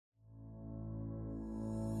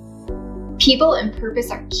People and purpose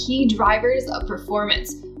are key drivers of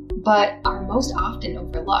performance, but are most often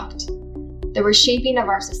overlooked. The reshaping of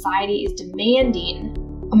our society is demanding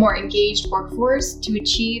a more engaged workforce to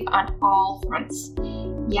achieve on all fronts.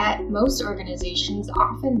 Yet, most organizations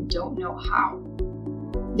often don't know how.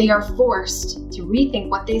 They are forced to rethink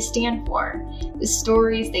what they stand for, the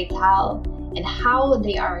stories they tell, and how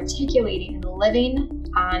they are articulating and living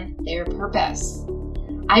on their purpose.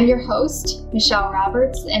 I'm your host, Michelle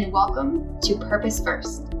Roberts, and welcome to Purpose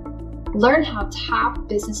First. Learn how top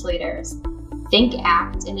business leaders think,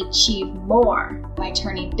 act, and achieve more by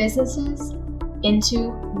turning businesses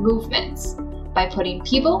into movements by putting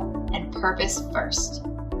people and purpose first.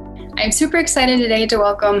 I'm super excited today to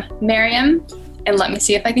welcome Maryam, and let me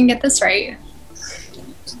see if I can get this right,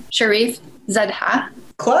 Sharifzadeh.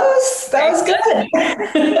 Close. That was good.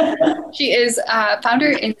 She is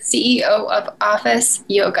founder and CEO of Office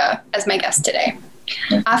Yoga as my guest today.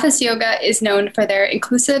 Office Yoga is known for their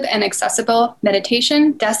inclusive and accessible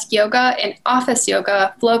meditation, desk yoga, and office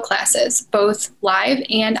yoga flow classes, both live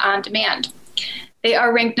and on demand. They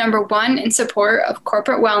are ranked number 1 in support of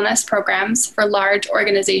corporate wellness programs for large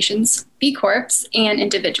organizations, B Corps, and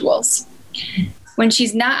individuals. When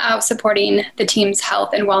she's not out supporting the team's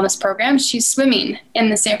health and wellness programs, she's swimming in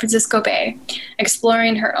the San Francisco Bay,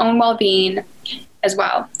 exploring her own well-being as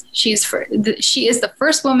well. She is the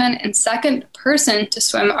first woman and second person to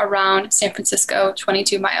swim around San Francisco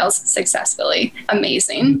 22 miles successfully.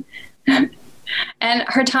 Amazing. And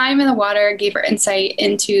her time in the water gave her insight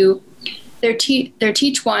into their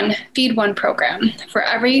Teach One, Feed One program. For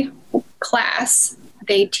every class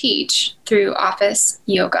they teach through Office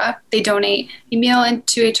Yoga, they donate a meal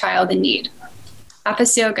to a child in need.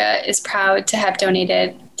 Office Yoga is proud to have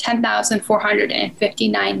donated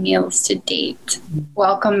 10,459 meals to date.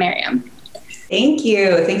 Welcome, Maryam. Thank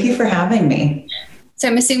you. Thank you for having me. So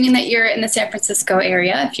I'm assuming that you're in the San Francisco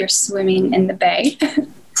area if you're swimming in the bay.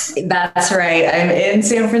 That's right. I'm in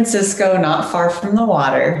San Francisco, not far from the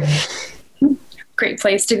water. Great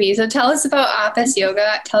place to be. So tell us about Office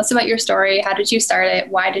Yoga. Tell us about your story. How did you start it?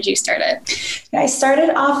 Why did you start it? I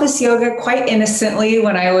started Office Yoga quite innocently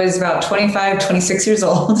when I was about 25, 26 years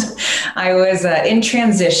old. I was in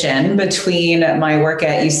transition between my work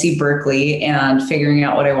at UC Berkeley and figuring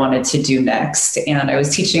out what I wanted to do next. And I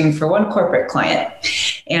was teaching for one corporate client.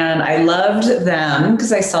 And I loved them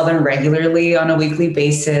because I saw them regularly on a weekly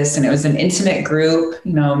basis. And it was an intimate group,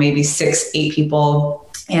 maybe 6-8 people.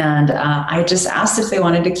 And I just asked if they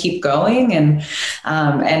wanted to keep going and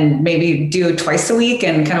maybe do twice a week,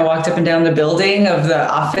 and kind of walked up and down the building of the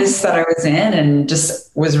office that I was in and just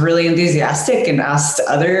was really enthusiastic and asked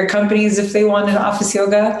other companies if they wanted Office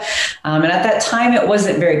Yoga. And at that time, it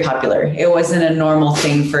wasn't very popular. It wasn't a normal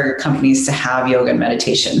thing for companies to have yoga and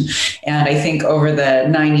meditation. And I think over the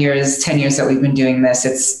 9 years, 10 years that we've been doing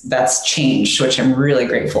this, that's changed, which I'm really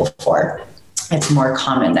grateful for. It's more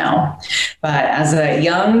common now. But as a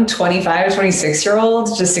young 25,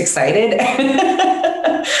 26-year-old, just excited,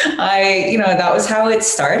 that was how it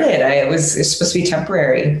started. It's supposed to be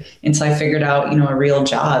temporary until I figured out, a real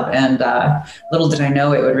job. And little did I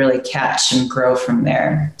know it would really catch and grow from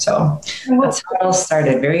there. So that's how it all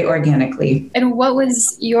started, very organically. And what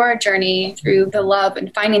was your journey through the love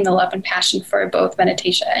and finding the love and passion for both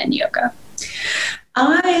meditation and yoga?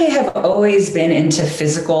 I have always been into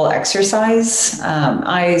physical exercise.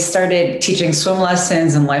 I started teaching swim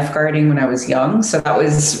lessons and lifeguarding when I was young. So that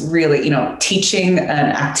was really, teaching an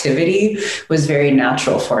activity was very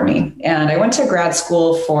natural for me. And I went to grad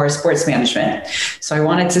school for sports management. So I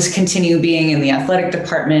wanted to continue being in the athletic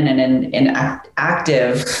department and in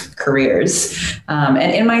active careers. And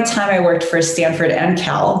in my time, I worked for Stanford and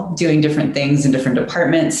Cal doing different things in different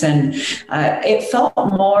departments. And it felt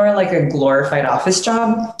more like a glorified office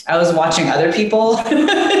job. I was watching other people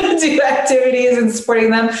do activities and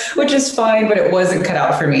supporting them, which is fine, but it wasn't cut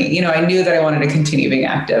out for me. I knew that I wanted to continue being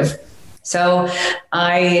active. So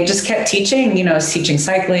I just kept teaching, teaching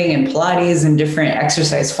cycling and Pilates and different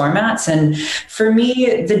exercise formats. And for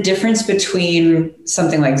me, the difference between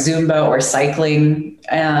something like Zumba or cycling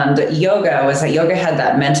and yoga was that yoga had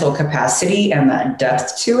that mental capacity and that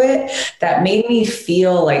depth to it that made me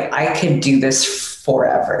feel like I could do this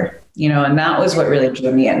forever. And that was what really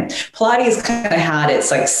drew me in. Pilates kind of had its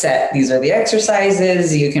set, these are the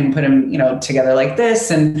exercises, you can put them, together like this.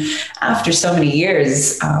 And after so many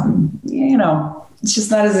years, it's just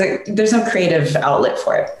not there's no creative outlet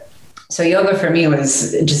for it. So yoga for me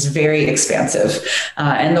was just very expansive,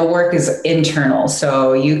 and the work is internal.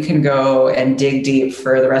 So you can go and dig deep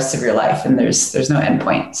for the rest of your life, and there's no end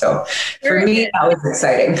point. So for me, that was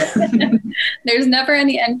exciting. There's never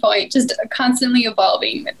any end point, just constantly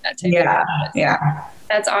evolving with that type yeah, of yeah.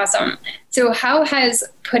 That's awesome. So how has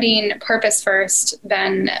putting purpose first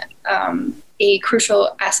been a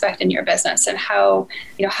crucial aspect in your business, and how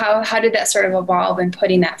did that sort of evolve in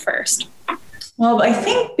putting that first? Well, I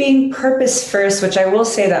think being purpose first, which I will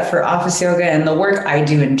say that for office yoga and the work I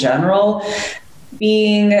do in general,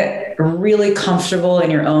 being really comfortable in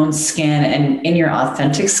your own skin and in your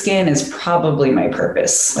authentic skin is probably my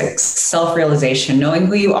purpose. Like self-realization, knowing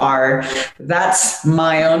who you are, that's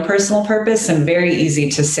my own personal purpose, and very easy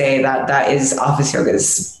to say that that is office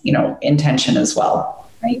yoga's, intention as well.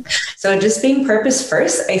 Right. So just being purpose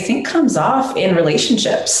first, I think, comes off in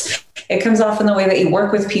relationships. It comes off in the way that you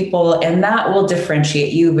work with people, and that will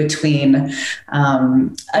differentiate you between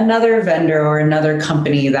another vendor or another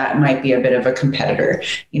company that might be a bit of a competitor.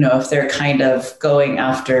 If they're kind of going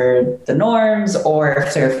after the norms, or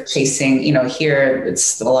if they're chasing, here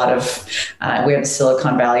it's a lot of, we have the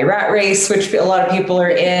Silicon Valley rat race, which a lot of people are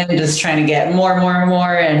in, just trying to get more and more and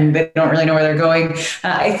more, and they don't really know where they're going.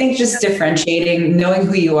 I think just differentiating, knowing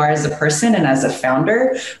who you are as a person and as a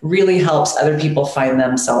founder really helps other people find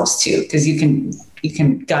themselves too, because you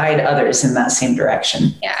can guide others in that same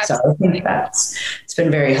direction. Yeah, absolutely. So I think it's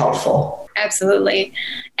been very helpful. Absolutely.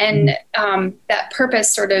 And that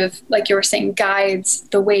purpose sort of, like you were saying, guides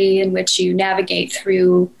the way in which you navigate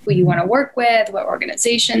through who you want to work with, what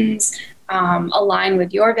organizations align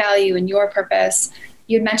with your value and your purpose.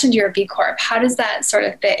 You had mentioned you're a B Corp. How does that sort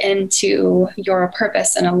of fit into your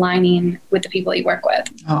purpose and aligning with the people you work with?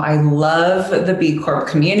 Oh, I love the B Corp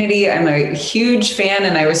community. I'm a huge fan,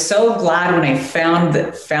 and I was so glad when I found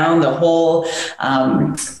the whole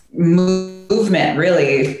movement,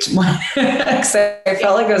 really, because I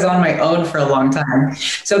felt like I was on my own for a long time.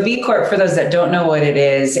 So B Corp, for those that don't know what it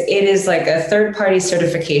is like a third-party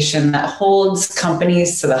certification that holds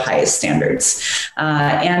companies to the highest standards.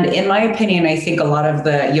 And in my opinion, I think a lot of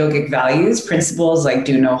the yogic values, principles like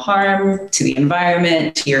do no harm to the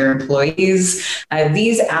environment, to your employees,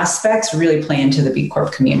 these aspects really play into the B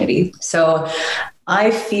Corp community. So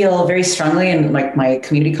I feel very strongly in like my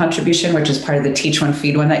community contribution, which is part of the Teach One,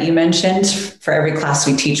 Feed One that you mentioned. For every class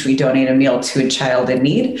we teach, we donate a meal to a child in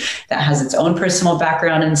need. That has its own personal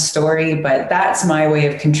background and story, but that's my way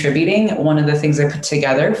of contributing. One of the things I put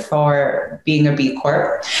together for being a B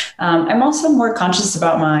Corp. I'm also more conscious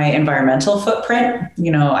about my environmental footprint.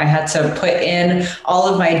 I had to put in all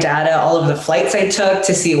of my data, all of the flights I took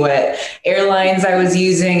to see what airlines I was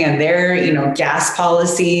using and their, gas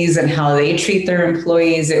policies and how they treat their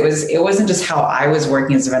employees. It wasn't just how I was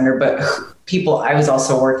working as a vendor, but people I was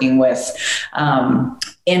also working with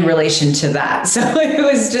in relation to that. So it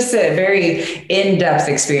was just a very in-depth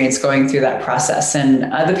experience going through that process. And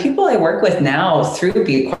the people I work with now through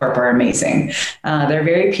B Corp are amazing. They're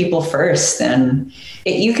very people first, and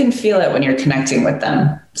you can feel it when you're connecting with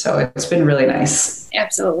them. So it's been really nice.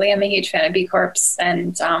 Absolutely. I'm a huge fan of B Corps,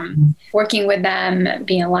 and working with them,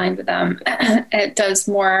 being aligned with them, it does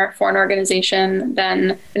more for an organization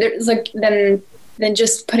than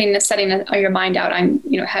just setting your mind out on,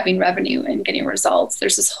 having revenue and getting results.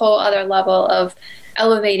 There's this whole other level of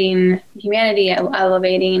elevating humanity,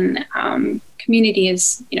 elevating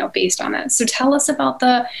communities, based on that. So tell us about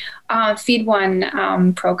the Feed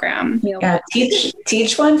One program. Yeah,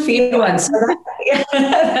 teach one, feed one. So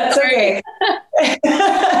that's okay.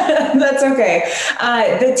 That's okay.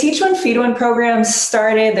 The Teach One, Feed One program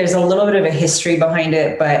started, there's a little bit of a history behind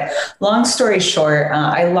it, but long story short,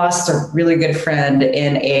 I lost a really good friend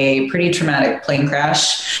in a pretty traumatic plane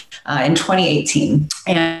crash in 2018.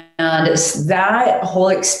 And that whole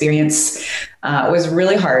experience was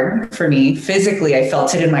really hard for me. Physically, I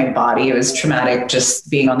felt it in my body. It was traumatic just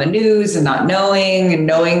being on the news and not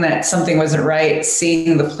knowing that something wasn't right,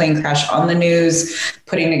 seeing the plane crash on the news,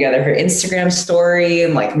 putting together her Instagram story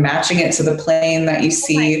and like matching it to the plane that you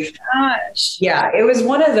see. Oh my gosh. Yeah, it was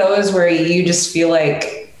one of those where you just feel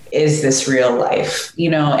like, is this real life?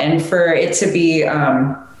 And for it to be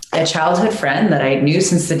a childhood friend that I knew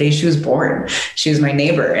since the day she was born. She was my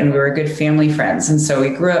neighbor, and we were good family friends. And so we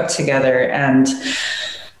grew up together, and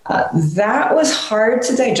that was hard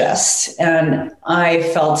to digest. And I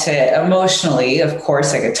felt it emotionally. Of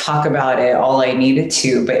course, I could talk about it all I needed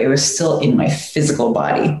to, but it was still in my physical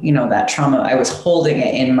body. That trauma, I was holding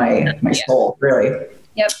it in my soul, really.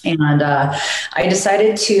 Yep. And I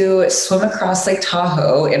decided to swim across Lake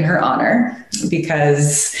Tahoe in her honor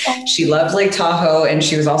because she loved Lake Tahoe, and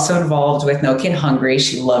she was also involved with No Kid Hungry.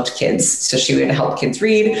 She loved kids, so she would help kids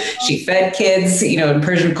read. She fed kids. In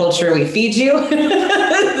Persian culture, we feed you.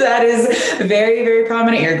 That is very, very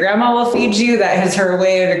prominent. Your grandma will feed you. That is her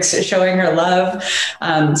way of showing her love.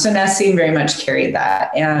 So Nessie very much carried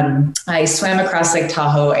that. And I swam across Lake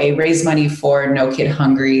Tahoe. I raised money for No Kid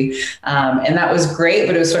Hungry. And that was great,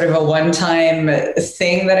 but it was sort of a one-time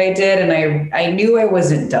thing that I did. And I knew I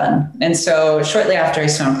wasn't done. And so shortly after I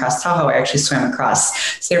swam across Tahoe, I actually swam across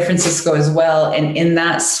San Francisco as well. And in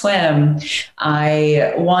that swim,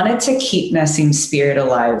 I wanted to keep Nessim's spirit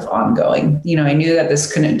alive ongoing. I knew that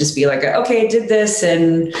this couldn't just be like, okay, I did this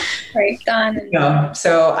and done.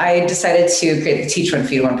 So I decided to create the Teach One,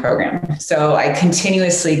 Feed One program. So I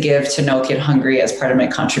continuously give to No Kid Hungry as part of my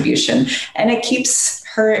contribution. And it keeps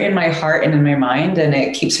her in my heart and in my mind, and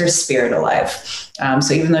it keeps her spirit alive.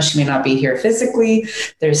 So even though she may not be here physically,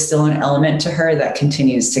 there's still an element to her that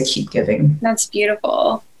continues to keep giving. That's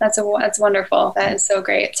beautiful. That's wonderful. That is so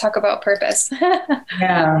great. Talk about purpose.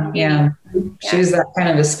 Yeah. She was that kind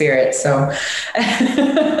of a spirit. So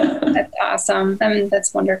that's awesome.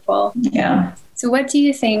 That's wonderful. Yeah. So what do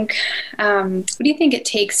you think it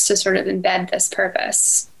takes to sort of embed this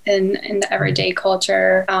purpose in the everyday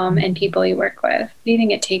culture and people you work with? What do you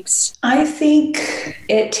think it takes? I think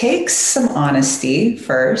it takes some honesty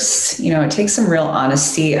first. It takes some real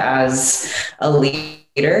honesty as a leader,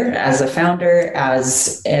 as a founder,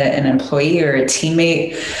 as an employee or a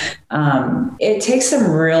teammate. It takes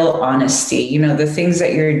some real honesty. The things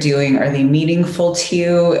that you're doing, are they meaningful to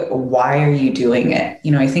you? Why are you doing it?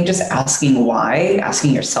 I think just asking why,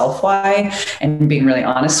 asking yourself why, and being really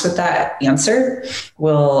honest with that answer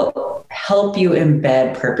will help you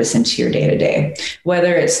embed purpose into your day-to-day,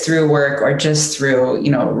 whether it's through work or just through,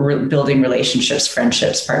 building relationships,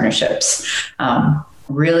 friendships, partnerships.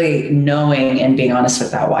 Really knowing and being honest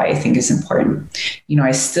with that why I think is important.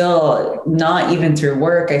 I still, not even through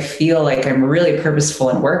work, I feel like I'm really purposeful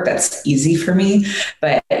in work. That's easy for me,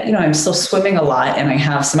 but I'm still swimming a lot, and I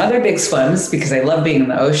have some other big swims because I love being in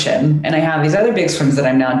the ocean, and I have these other big swims that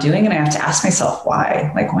I'm now doing, and I have to ask myself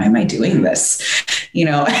why. Like, why am I doing this?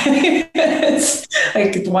 It's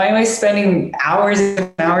like, why am I spending hours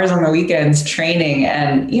and hours on the weekends training?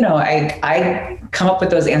 And I come up with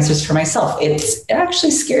those answers for myself. It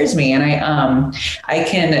actually scares me, and I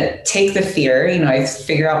can take the fear. I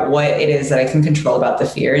figure out what it is that I can control about the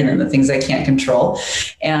fear, and then the things I can't control,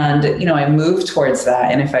 and I move towards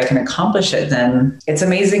that. And if I can accomplish it, then it's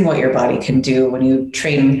amazing what your body can do when you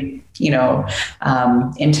train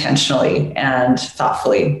intentionally and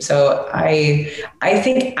thoughtfully. So I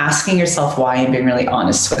think asking yourself why and being really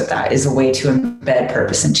honest with that is a way to embed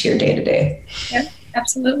purpose into your day to day. Yep,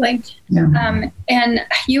 absolutely. Yeah. And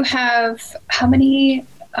you have how many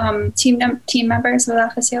team members with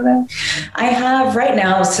Office Yoga? I have right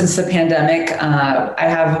now, since the pandemic, I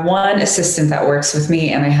have one assistant that works with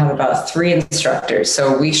me, and I have about 3 instructors.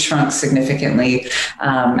 So we shrunk significantly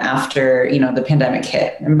after the pandemic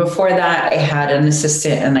hit. And before that, I had an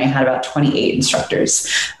assistant, and I had about 28 instructors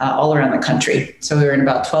all around the country. So we were in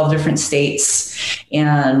about 12 different states,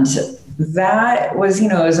 and that was,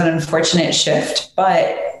 it was an unfortunate shift,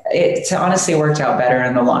 but it honestly worked out better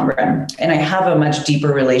in the long run. And I have a much deeper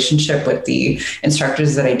relationship with the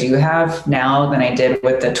instructors that I do have now than I did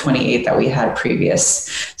with the 28 that we had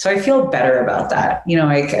previous. So I feel better about that.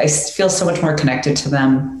 I feel so much more connected to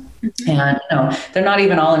them. And they're not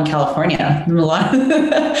even all in California.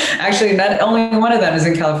 Actually, not only one of them is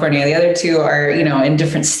in California. The other 2 are, in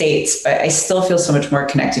different states, but I still feel so much more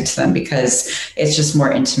connected to them because it's just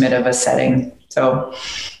more intimate of a setting. So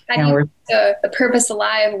we're the purpose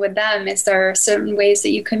alive with them. Is there certain ways that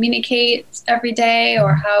you communicate every day,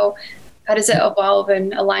 or how does it evolve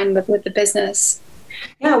and align with the business?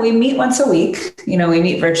 Yeah, we meet once a week. We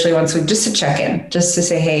meet virtually once a week just to check in, just to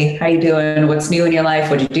say, hey, how you doing? What's new in your life?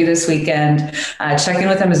 What did you do this weekend? Check in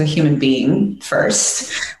with them as a human being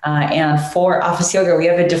first. And for Office Yoga, we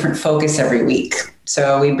have a different focus every week.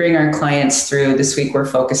 So we bring our clients through. This week, we're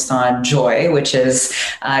focused on joy, which is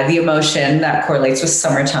the emotion that correlates with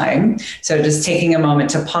summertime. So just taking a moment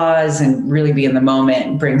to pause and really be in the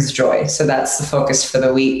moment brings joy. So that's the focus for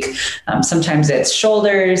the week. Sometimes it's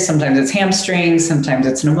shoulders, sometimes it's hamstrings, sometimes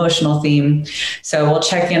it's an emotional theme. So we'll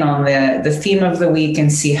check in on the theme of the week and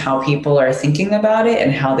see how people are thinking about it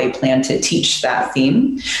and how they plan to teach that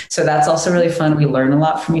theme. So that's also really fun. We learn a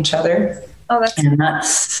lot from each other. Oh,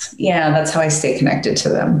 that's how I stay connected to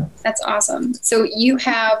them. That's awesome. So you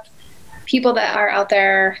have people that are out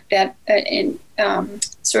there that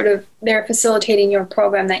sort of, they're facilitating your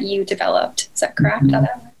program that you developed. Is that correct?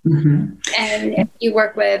 And you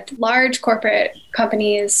work with large corporate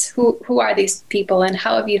companies. Who are these people and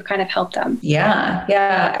how have you kind of helped them? Yeah.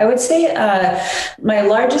 I would say my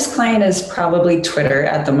largest client is probably Twitter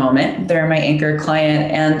at the moment. They're my anchor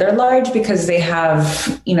client, and they're large because they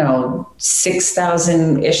have,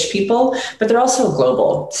 6,000-ish people, but they're also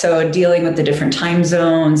global. So dealing with the different time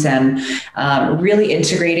zones and really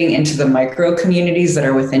integrating into the micro communities that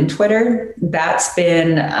are within Twitter, that's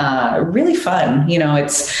been really fun.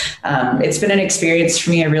 It's been an experience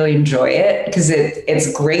for me. I really enjoy it because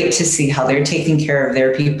it's great to see how they're taking care of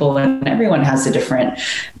their people, and everyone has a different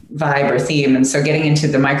vibe or theme. And so getting into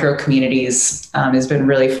the micro communities has been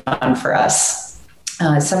really fun for us.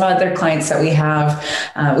 Some other clients that we have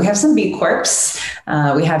some B Corps.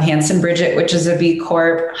 We have Hanson Bridget, which is a B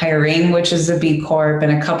Corp, Hiring, which is a B Corp,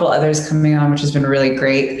 and a couple others coming on, which has been really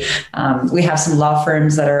great. We have some law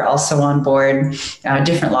firms that are also on board,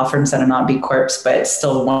 different law firms that are not B Corps, but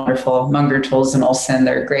still wonderful. Munger, Tolles, and Olson,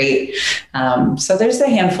 they're great. So there's a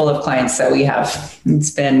handful of clients that we have. It's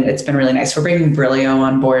been really nice. We're bringing Brilio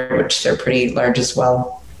on board, which they're pretty large as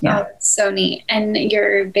well. Yeah, oh, so neat. And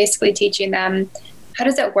you're basically teaching them, how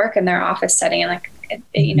does it work in their office setting? Like,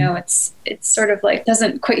 it's sort of like,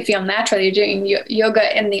 doesn't quite feel natural. You're doing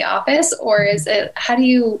yoga in the office, or is it, how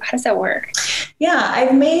does that work? Yeah,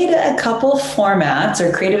 I've made a couple formats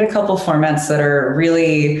or created a couple formats that are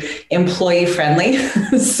really employee friendly.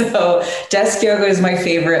 So desk yoga is my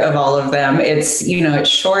favorite of all of them. It's, it's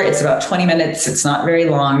short. It's about 20 minutes. It's not very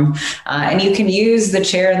long. And you can use the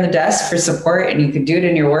chair and the desk for support, and you can do it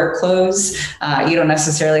in your work clothes. You don't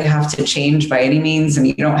necessarily have to change by any means, and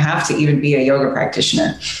you don't have to even be a yoga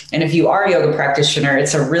practitioner. And if you are a yoga practitioner,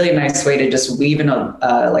 it's a really nice way to just weave in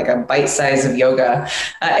a bite size of yoga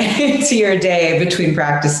into your day between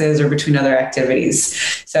practices or between other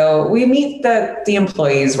activities. So we meet the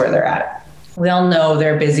employees where they're at. We all know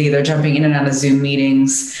they're busy. They're jumping in and out of Zoom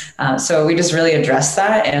meetings. So we just really address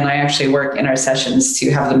that. And I actually work in our sessions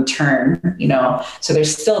to have them turn, so they're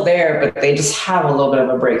still there, but they just have a little bit of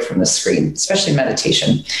a break from the screen, especially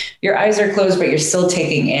meditation. Your eyes are closed, but you're still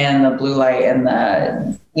taking in the blue light and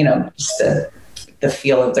just the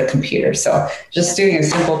feel of the computer. So just doing a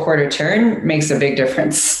simple quarter turn makes a big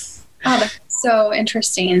difference. Oh, that's so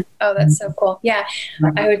interesting. Oh, that's so cool. Yeah.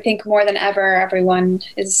 I would think more than ever, everyone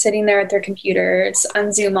is sitting there at their computers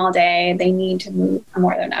on Zoom all day. They need to move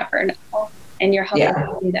more than ever now. And you're helping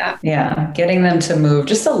them do that. Yeah. Getting them to move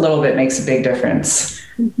just a little bit makes a big difference.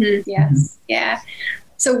 Mm-hmm. Yes. Mm-hmm. Yeah.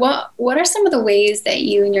 So what are some of the ways that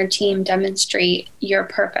you and your team demonstrate your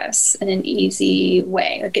purpose in an easy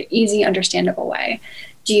way, like an easy, understandable way?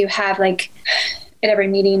 Do you have at every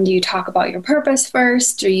meeting, do you talk about your purpose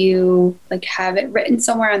first? Do you have it written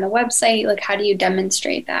somewhere on the website? How do you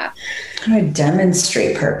demonstrate that? How do I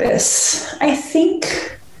demonstrate purpose? I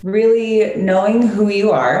think really knowing who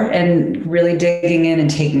you are and really digging in and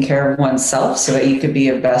taking care of oneself so that you could be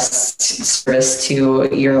of best service to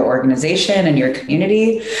your organization and your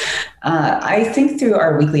community. I think through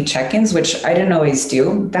our weekly check-ins, which I didn't always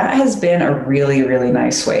do, that has been a really, really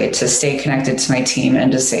nice way to stay connected to my team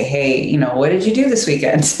and just say, hey, what did you do this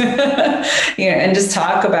weekend? And just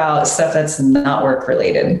talk about stuff that's not work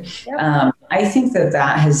related. Yep. I think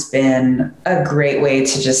that has been a great way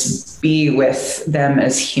to just be with them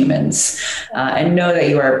as humans and know that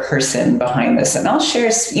you are a person behind this. And I'll share,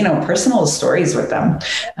 personal stories with them.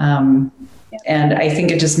 And I think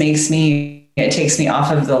it just it takes me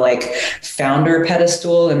off of the founder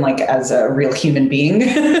pedestal and as a real human being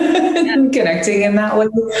connecting in that way.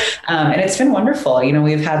 And it's been wonderful.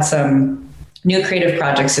 We've had some new creative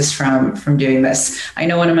projects just from doing this. I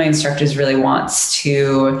know one of my instructors really wants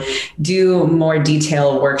to do more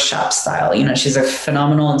detailed workshop style. She's a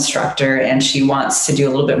phenomenal instructor and she wants to do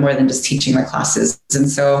a little bit more than just teaching the classes. And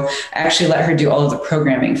so I actually let her do all of the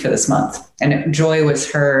programming for this month. And joy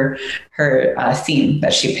was her theme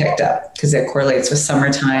that she picked up because it correlates with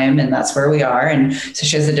summertime and that's where we are. And so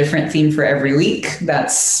she has a different theme for every week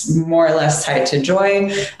that's more or less tied to joy.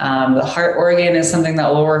 The heart organ is something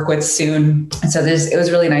that we'll work with soon. And so it was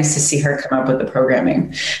really nice to see her come up with the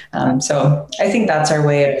programming. So I think that's our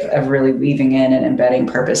way of really weaving in and embedding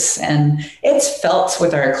purpose. And it's felt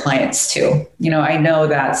with our clients too. I know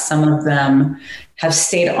that some of them have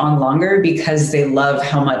stayed on longer because they love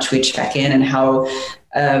how much we check in and how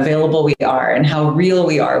available we are and how real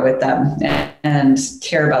we are with them, and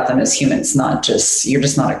care about them as humans, not just, you're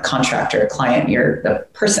just not a contractor, a client, you're the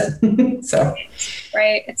person. So.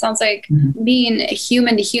 Right. It sounds like being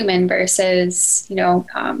human to human versus,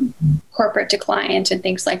 corporate to client and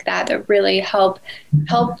things like that, that really help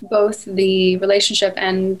both the relationship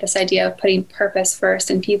and this idea of putting purpose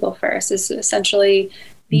first and people first is essentially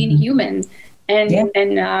being human and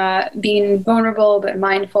being vulnerable but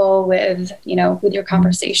mindful with your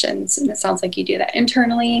conversations. And it sounds like you do that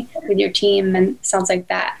internally with your team, and it sounds like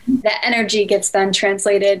that energy gets then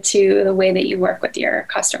translated to the way that you work with your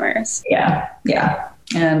customers. Yeah.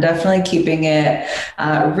 And definitely keeping it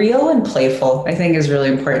real and playful, I think, is really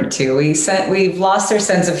important too. We've lost our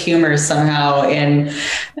sense of humor somehow in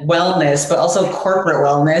wellness, but also corporate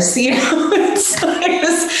wellness. It's like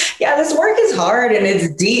this work is hard and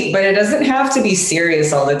it's deep, but it doesn't have to be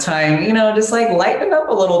serious all the time. Just like lighten it up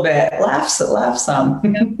a little bit, laugh some.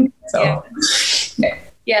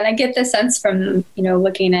 Yeah, and I get the sense from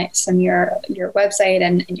looking at some of your website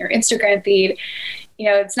and your Instagram feed.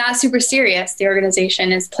 It's not super serious. The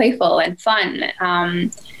organization is playful and fun,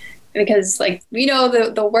 because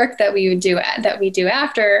the work that we do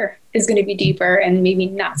after is going to be deeper and maybe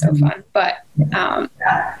not so fun. But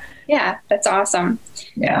that's awesome.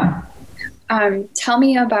 Yeah. Tell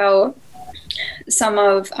me about some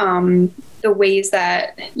of the ways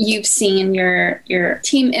that you've seen your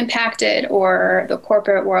team impacted or the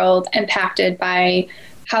corporate world impacted by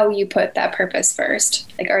how you put that purpose first.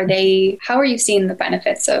 Like, how are you seeing the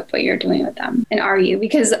benefits of what you're doing with them? And are you?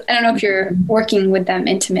 Because I don't know if you're working with them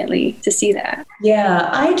intimately to see that. Yeah,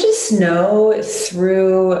 I just know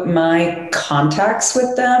through my contacts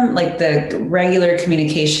with them, like the regular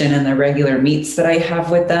communication and the regular meets that I have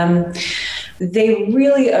with them, they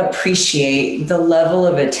really appreciate the level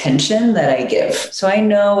of attention that I give. So I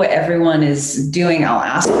know everyone is doing, I'll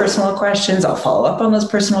ask personal questions, I'll follow up on those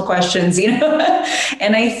personal questions,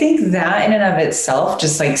 and I think that in and of itself,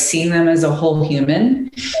 just like seeing them as a whole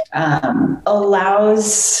human,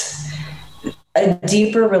 allows a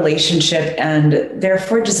deeper relationship and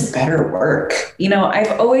therefore just better work.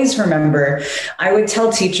 I've always remember, I would tell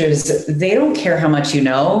teachers, they don't care how much you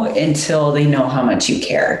know until they know how much you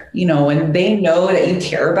care. When they know that you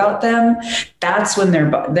care about them, that's when they're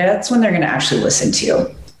going to actually listen to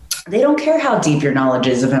you. They don't care how deep your knowledge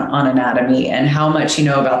is on anatomy and how much you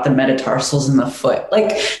know about the metatarsals in the foot.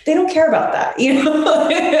 Like, they don't care about that,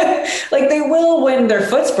 like they will when their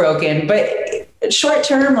foot's broken, but short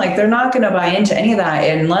term, like they're not going to buy into any of that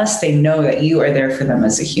unless they know that you are there for them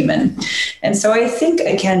as a human. And so I think,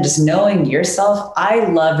 again, just knowing yourself, I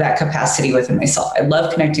love that capacity within myself. I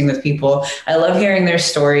love connecting with people. I love hearing their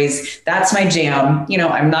stories. That's my jam.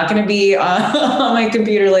 I'm not going to be on my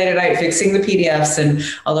computer late at night fixing the PDFs, and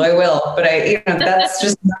although I will, but that's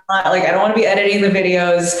just not like, I don't want to be editing the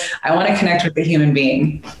videos. I want to connect with the human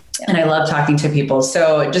being. And I love talking to people.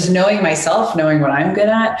 So just knowing myself, knowing what I'm good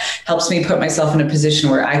at, helps me put myself in a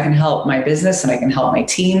position where I can help my business and I can help my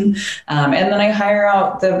team. And then I hire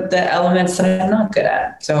out the elements that I'm not good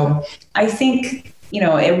at. So I think,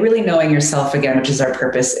 it really knowing yourself, again, which is our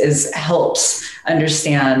purpose, helps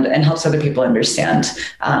understand and helps other people understand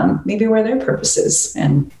maybe where their purpose is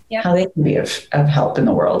and how they can be of help in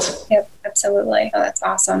the world. Yep, absolutely. Oh, that's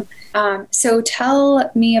awesome. So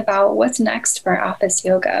tell me about what's next for Office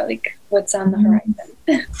Yoga, like what's on the horizon.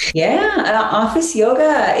 Office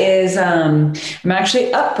Yoga is, I'm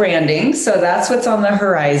actually up branding. So that's what's on the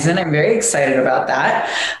horizon. I'm very excited about that.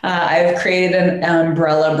 I've created an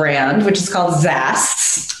umbrella brand, which is called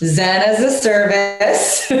ZAS, Zen as a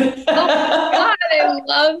Service. Oh my God, I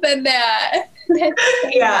love that.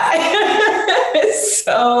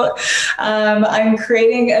 So I'm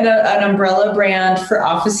creating an umbrella brand for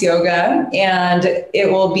Office Yoga, and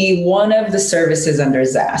it will be one of the services under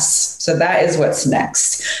ZAS. So that is what's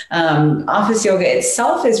next. Office Yoga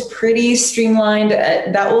itself is pretty streamlined.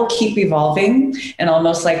 That will keep evolving, and I'll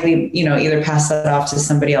most likely, either pass that off to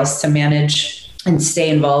somebody else to manage and stay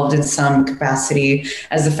involved in some capacity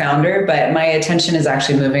as the founder. But my attention is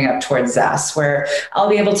actually moving up towards ZAS, where I'll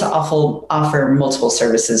be able to offer multiple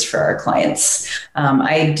services for our clients.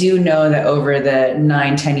 I do know that over the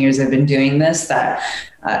 9-10 years I've been doing this, that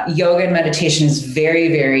yoga and meditation is very,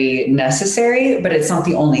 very necessary, but it's not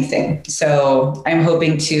the only thing. So I'm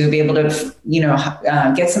hoping to be able to,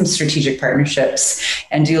 get some strategic partnerships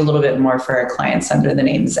and do a little bit more for our clients under the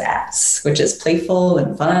name ZAS, which is playful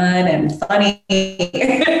and fun and funny.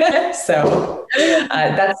 So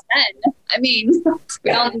that's Zen. I mean,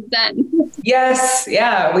 we all need Zen. Yes.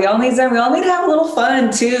 Yeah. We all need Zen. We all need to have a little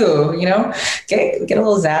fun too, get a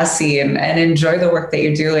little zassy and enjoy the work that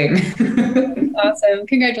you're doing. awesome.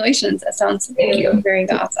 Congratulations. That sounds very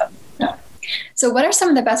awesome. Yeah. So what are some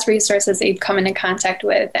of the best resources that you've come into contact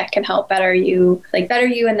with that can help better you, and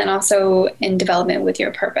then also in development with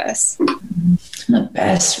your purpose? The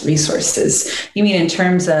best resources. You mean in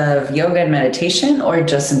terms of yoga and meditation, or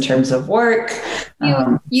just in terms of work?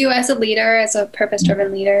 You as a leader, as a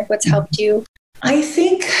purpose-driven leader, what's helped you? I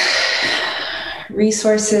think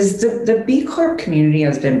resources, the B Corp community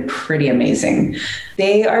has been pretty amazing.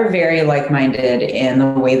 They are very like-minded in the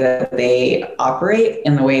way that they operate,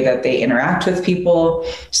 in the way that they interact with people.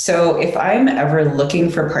 So if I'm ever looking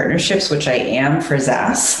for partnerships, which I am for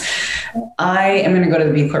ZAS, I am going to go to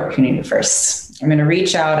the B Corp community first. I'm going to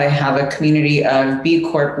reach out. I have a community of B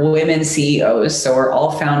Corp women CEOs. So we're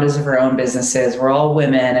all founders of our own businesses. We're all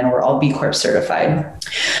women and we're all B Corp certified.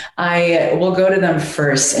 I will go to them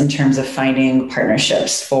first in terms of finding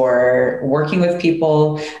partnerships for working with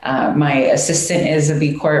people. My assistant is a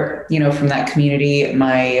B Corp, from that community.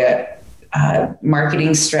 My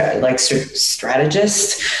marketing strategist.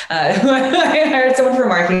 I hired someone for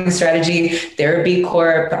marketing strategy. They're a B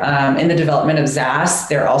Corp. In the development of ZAS,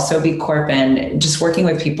 they're also B Corp, and just working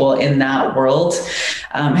with people in that world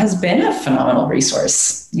has been a phenomenal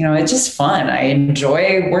resource. It's just fun. I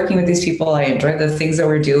enjoy working with these people. I enjoy the things that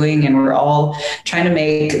we're doing, and we're all trying to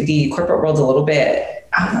make the corporate world a little bit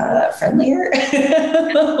friendlier,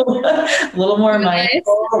 a little more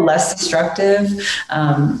mindful, less destructive.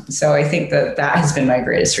 So I think that has been my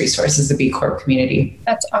greatest resource, is the B Corp community.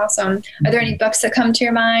 That's awesome. Are there any books that come to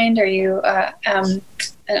your mind? Are you an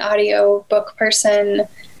audio book person,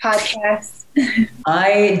 podcasts?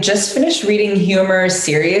 I just finished reading Humor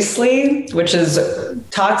Seriously, which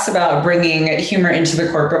talks about bringing humor into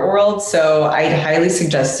the corporate world. So I'd highly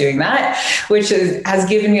suggest doing that, which has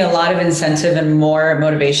given me a lot of incentive and more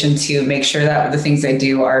motivation to make sure that the things I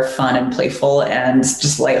do are fun and playful and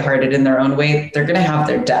just lighthearted in their own way. They're going to have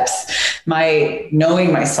their depth.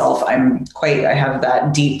 Knowing myself, I have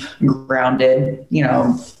that deep, grounded,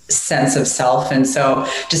 sense of self. And so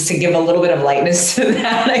just to give a little bit of lightness to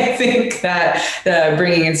that, I think that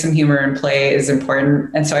bringing in some humor and play is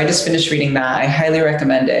important. And so I just finished reading that. I highly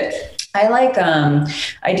recommend it.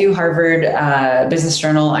 I do Harvard Business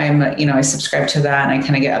Journal. I subscribe to that, and I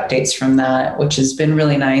kind of get updates from that, which has been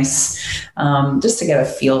really nice, just to get a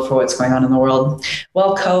feel for what's going on in the world.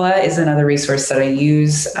 Well, COA is another resource that I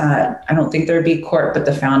use. I don't think they're a B Corp, but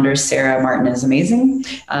the founder, Sarah Martin, is amazing.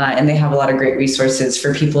 And they have a lot of great resources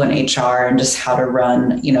for people in HR and just how to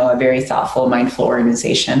run, a very thoughtful, mindful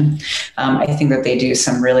organization. I think that they do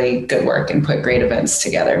some really good work and put great events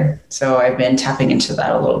together. So I've been tapping into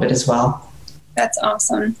that a little bit as well. That's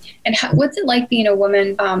awesome. And what's it like being a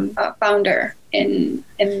woman founder in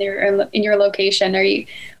your location?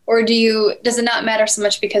 Does it not matter so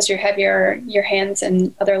much because you have your hands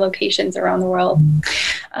in other locations around the world?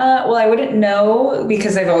 Well, I wouldn't know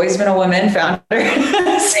because I've always been a woman founder.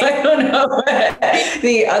 So I don't know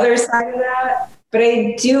the other side of that. But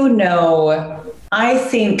I do know, I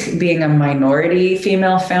think being a minority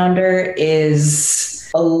female founder is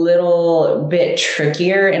a little bit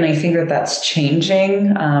trickier. And I think that that's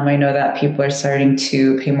changing. I know that people are starting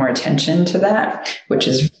to pay more attention to that, which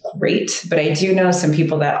is great. But I do know some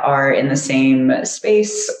people that are in the same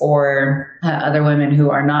space or other women who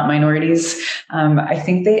are not minorities. I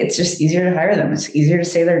think it's just easier to hire them. It's easier to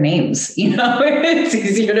say their names, it's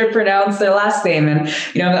easier to pronounce their last name and,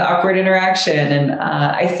 the awkward interaction. And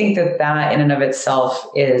I think that in and of itself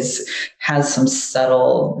has some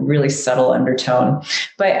really subtle undertone.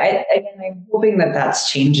 But I'm hoping that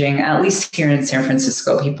that's changing. At least here in San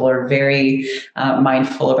Francisco, people are very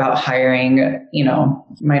mindful about hiring,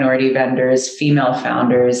 minority vendors, female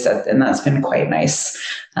founders, and that's been quite nice.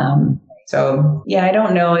 So yeah, I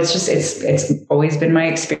don't know. It's always been my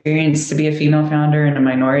experience to be a female founder and a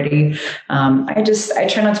minority. I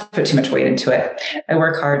try not to put too much weight into it. I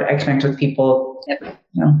work hard. I connect with people. Yep.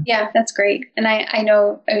 Yeah, that's great. And I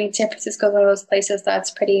know, San Francisco is one of those places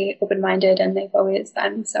that's pretty open-minded, and they've always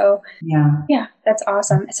been. So yeah, that's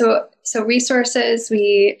awesome. So resources,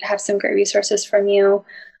 we have some great resources from you.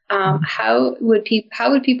 How would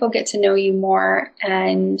people get to know you more,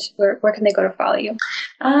 and where can they go to follow you?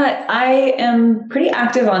 I am pretty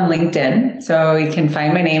active on LinkedIn, so you can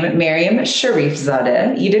find my name at Maryam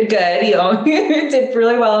Sharifzadeh. You did good. You did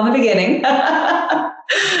really well in the beginning.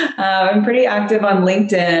 I'm pretty active on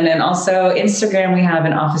LinkedIn, and also Instagram. We have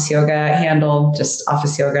an Office Yoga handle, just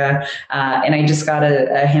Office Yoga. And I just got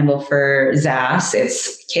a handle for ZAS.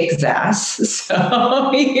 It's Kick ZAS.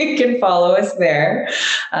 So you can follow us there.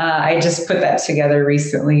 I just put that together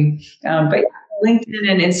recently. But yeah, LinkedIn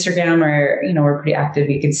and Instagram are, we're pretty active.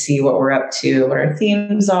 You can see what we're up to, what our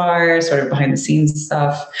themes are, sort of behind the scenes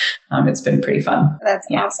stuff. It's been pretty fun. That's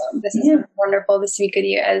awesome. This is wonderful to speak with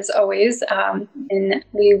you as always. And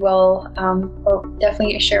we will we'll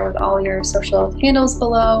definitely share with all your social handles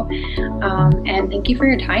below. And thank you for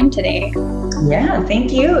your time today. Yeah,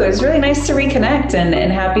 thank you. It was really nice to reconnect and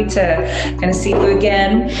happy to kind of see you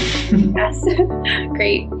again. Yes.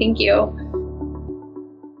 Great. Thank you.